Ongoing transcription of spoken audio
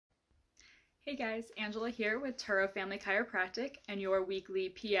Hey guys, Angela here with Turo Family Chiropractic and your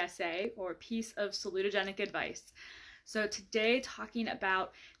weekly PSA or Piece of Salutogenic Advice. So today talking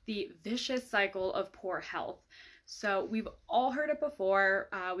about the vicious cycle of poor health. So we've all heard it before.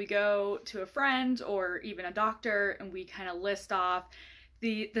 We go to a friend or even a doctor and we kind of list off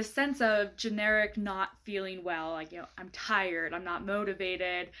the sense of generic not feeling well, like, I'm tired, I'm not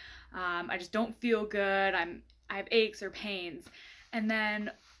motivated, I just don't feel good, I have aches or pains. And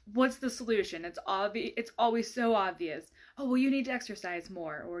then what's the solution? It's obvious. It's always so obvious. Oh, well, you need to exercise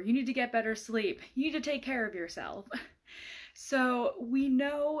more, or you need to get better sleep. You need to take care of yourself. So we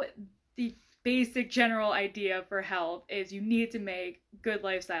know the basic general idea for health is you need to make good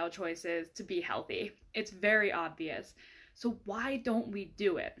lifestyle choices to be healthy. It's very obvious. So why don't we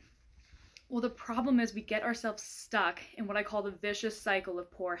do it? Well, the problem is we get ourselves stuck in what I call the vicious cycle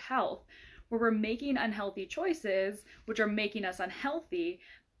of poor health, where we're making unhealthy choices, which are making us unhealthy,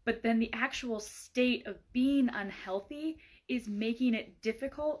 but then the actual state of being unhealthy is making it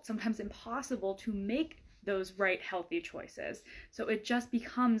difficult, sometimes impossible, to make those right healthy choices. So it just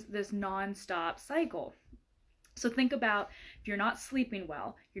becomes this non-stop cycle. So think about if you're not sleeping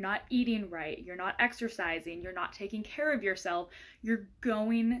well, you're not eating right, you're not exercising, you're not taking care of yourself, you're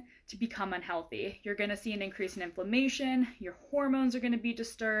going to become unhealthy. You're going to see an increase in inflammation, your hormones are going to be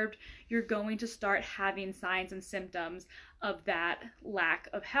disturbed, you're going to start having signs and symptoms of that lack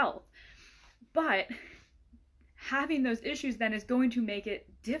of health. But having those issues then is going to make it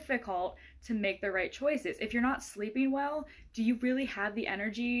difficult to make the right choices. If you're not sleeping well, do you really have the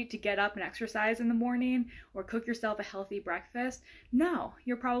energy to get up and exercise in the morning or cook yourself a healthy breakfast? No,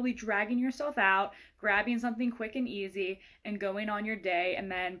 you're probably dragging yourself out, grabbing something quick and easy and going on your day,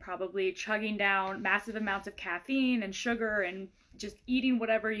 and then probably chugging down massive amounts of caffeine and sugar and just eating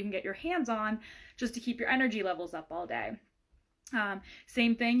whatever you can get your hands on just to keep your energy levels up all day.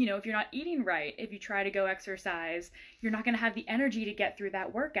 Same thing, if you're not eating right, if you try to go exercise, you're not going to have the energy to get through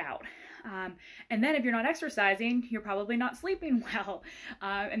that workout. And then if you're not exercising, you're probably not sleeping well.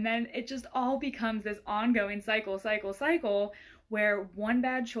 And then it just all becomes this ongoing cycle, where one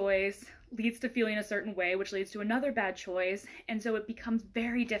bad choice leads to feeling a certain way, which leads to another bad choice. And so it becomes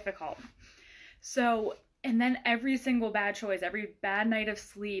very difficult. And then every single bad choice, every bad night of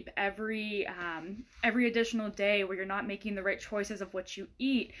sleep, every additional day where you're not making the right choices of what you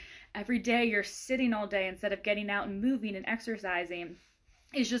eat, every day you're sitting all day instead of getting out and moving and exercising,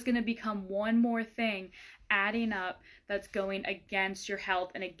 is just going to become one more thing adding up that's going against your health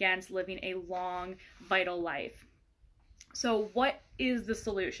and against living a long, vital life. So what is the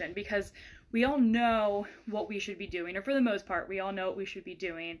solution? Because we all know what we should be doing, or for the most part, we all know what we should be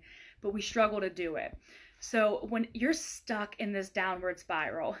doing, but we struggle to do it. So when you're stuck in this downward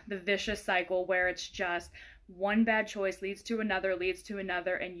spiral, the vicious cycle where it's just one bad choice leads to another,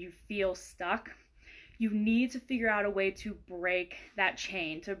 and you feel stuck, you need to figure out a way to break that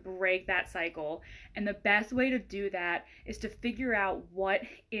chain, to break that cycle. And the best way to do that is to figure out what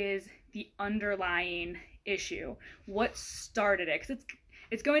is the underlying issue, what started it, because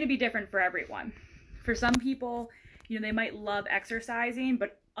it's going to be different for everyone. For some people, they might love exercising,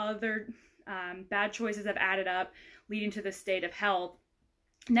 but other bad choices have added up, leading to this state of health,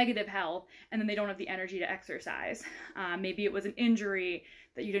 negative health, and then they don't have the energy to exercise. Maybe it was an injury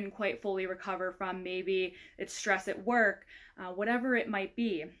that you didn't quite fully recover from. Maybe it's stress at work, whatever it might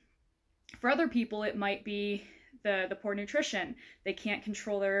be. For other people, it might be the poor nutrition. They can't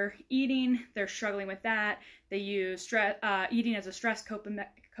control their eating. They're struggling with that. They use eating as a stress coping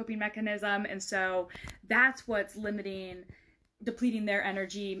mechanism, and so that's what's depleting their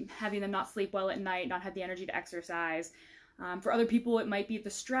energy, having them not sleep well at night, not have the energy to exercise. For other people, it might be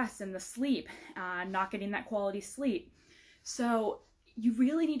the stress and the sleep, not getting that quality sleep. So you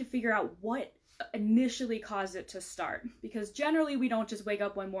really need to figure out what initially caused it to start, because generally we don't just wake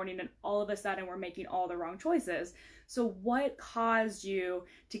up one morning and all of a sudden we're making all the wrong choices. So what caused you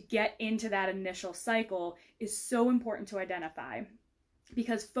to get into that initial cycle is so important to identify,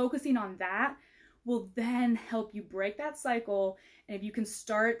 because focusing on that will then help you break that cycle. And if you can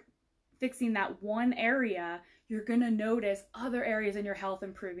start fixing that one area, you're going to notice other areas in your health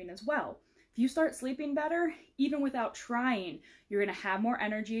improving as well. If you start sleeping better, even without trying, you're going to have more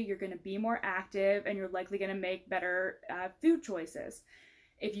energy, you're going to be more active, and you're likely going to make better food choices.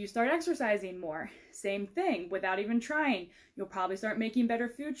 If you start exercising more, same thing, without even trying, you'll probably start making better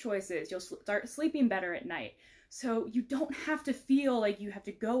food choices. You'll start sleeping better at night. So you don't have to feel like you have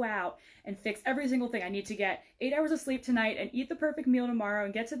to go out and fix every single thing. I need to get 8 hours of sleep tonight and eat the perfect meal tomorrow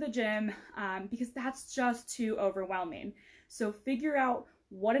and get to the gym, because that's just too overwhelming. So figure out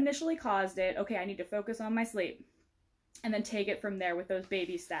what initially caused it. Okay, I need to focus on my sleep. And then take it from there with those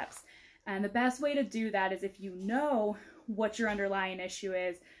baby steps. And the best way to do that is if you know what your underlying issue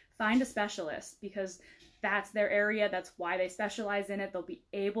is, find a specialist, because that's their area. That's why they specialize in it. They'll be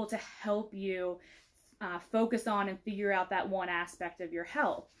able to help you focus on and figure out that one aspect of your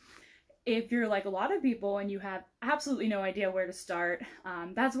health. If you're like a lot of people and you have absolutely no idea where to start,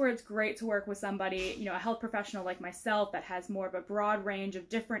 that's where it's great to work with somebody, a health professional like myself that has more of a broad range of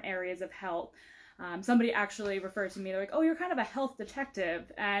different areas of health. Somebody actually referred to me, they're like, oh, you're kind of a health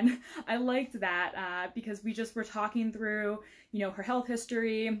detective. And I liked that because we just were talking through, her health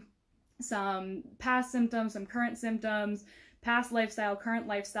history, some past symptoms, some current symptoms, past lifestyle, current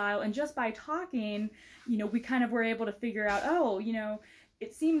lifestyle. And just by talking, we kind of were able to figure out, oh,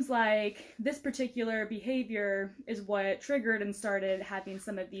 it seems like this particular behavior is what triggered and started having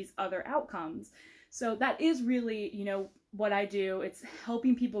some of these other outcomes. So that is really, what I do. It's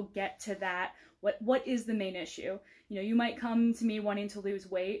helping people get to that. What is the main issue? You might come to me wanting to lose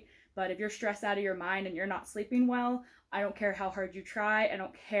weight, but if you're stressed out of your mind and you're not sleeping well, I don't care how hard you try. I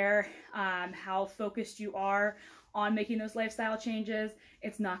don't care how focused you are on making those lifestyle changes.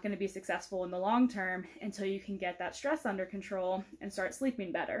 It's not going to be successful in the long term until you can get that stress under control and start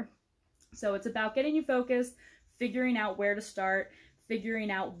sleeping better. So it's about getting you focused, figuring out where to start,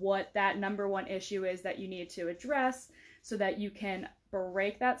 figuring out what that number one issue is that you need to address so that you can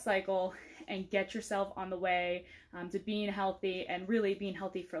break that cycle and get yourself on the way to being healthy and really being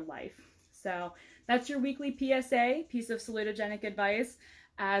healthy for life. So that's your weekly PSA, piece of salutogenic advice.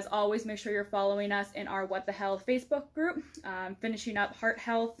 As always, make sure you're following us in our What the Hell Facebook group, finishing up heart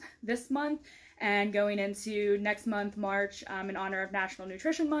health this month and going into next month, March, in honor of National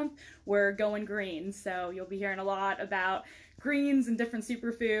Nutrition Month, we're going green. So you'll be hearing a lot about greens and different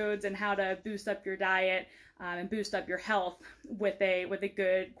superfoods and how to boost up your diet and boost up your health with a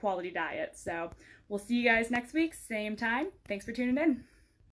good quality diet. So we'll see you guys next week, same time. Thanks for tuning in.